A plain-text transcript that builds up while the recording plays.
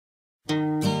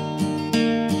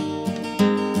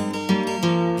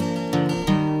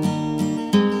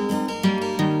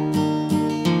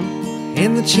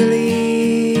the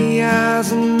chilly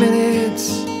hours and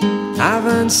minutes of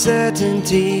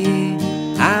uncertainty,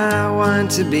 I want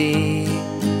to be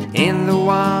in the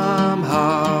warm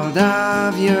heart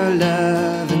of your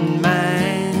love and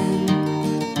mine,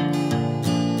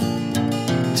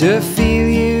 to feel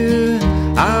you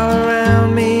all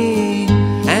around me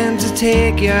and to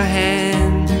take your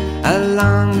hand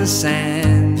along the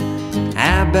sand.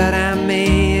 But I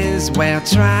may as well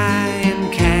try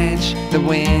and catch the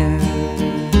wind.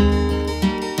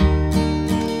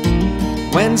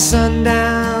 When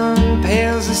sundown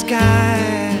pales the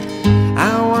sky,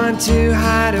 I want to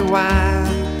hide a while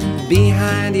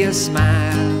behind your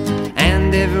smile,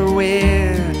 and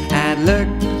everywhere I'd look,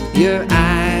 your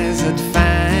eyes I'd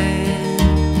find.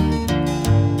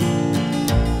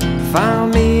 For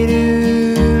me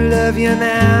to love you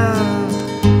now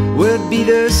would be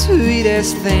the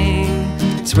sweetest thing,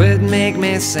 'twould make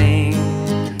me sing.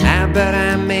 But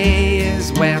I may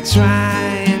as well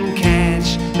try and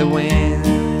catch the wind.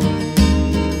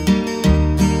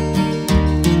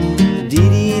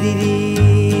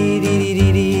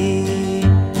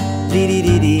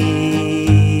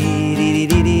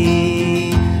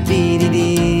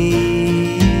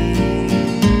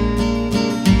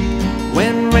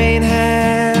 When rain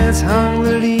has hung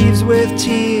the leaves with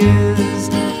tears,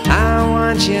 I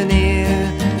want you near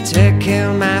to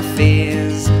kill my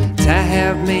fears, to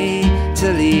help me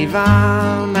to leave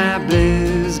all my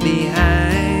blues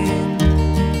behind.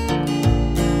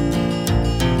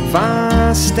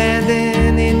 For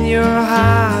standing in your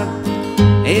heart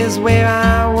is where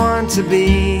I want to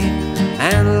be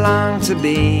and long to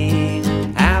be.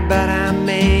 But I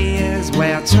may as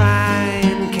well try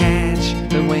and catch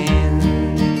the wind.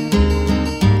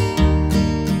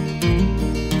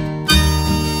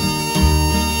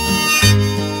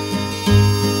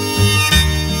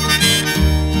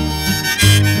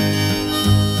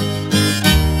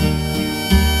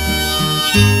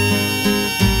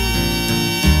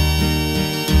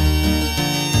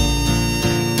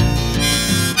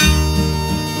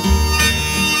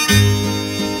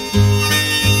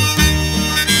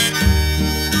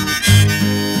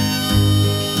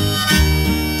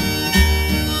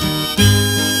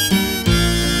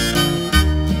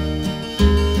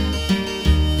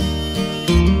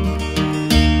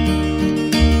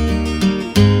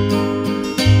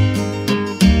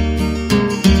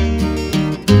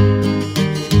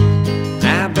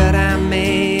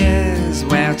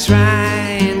 Try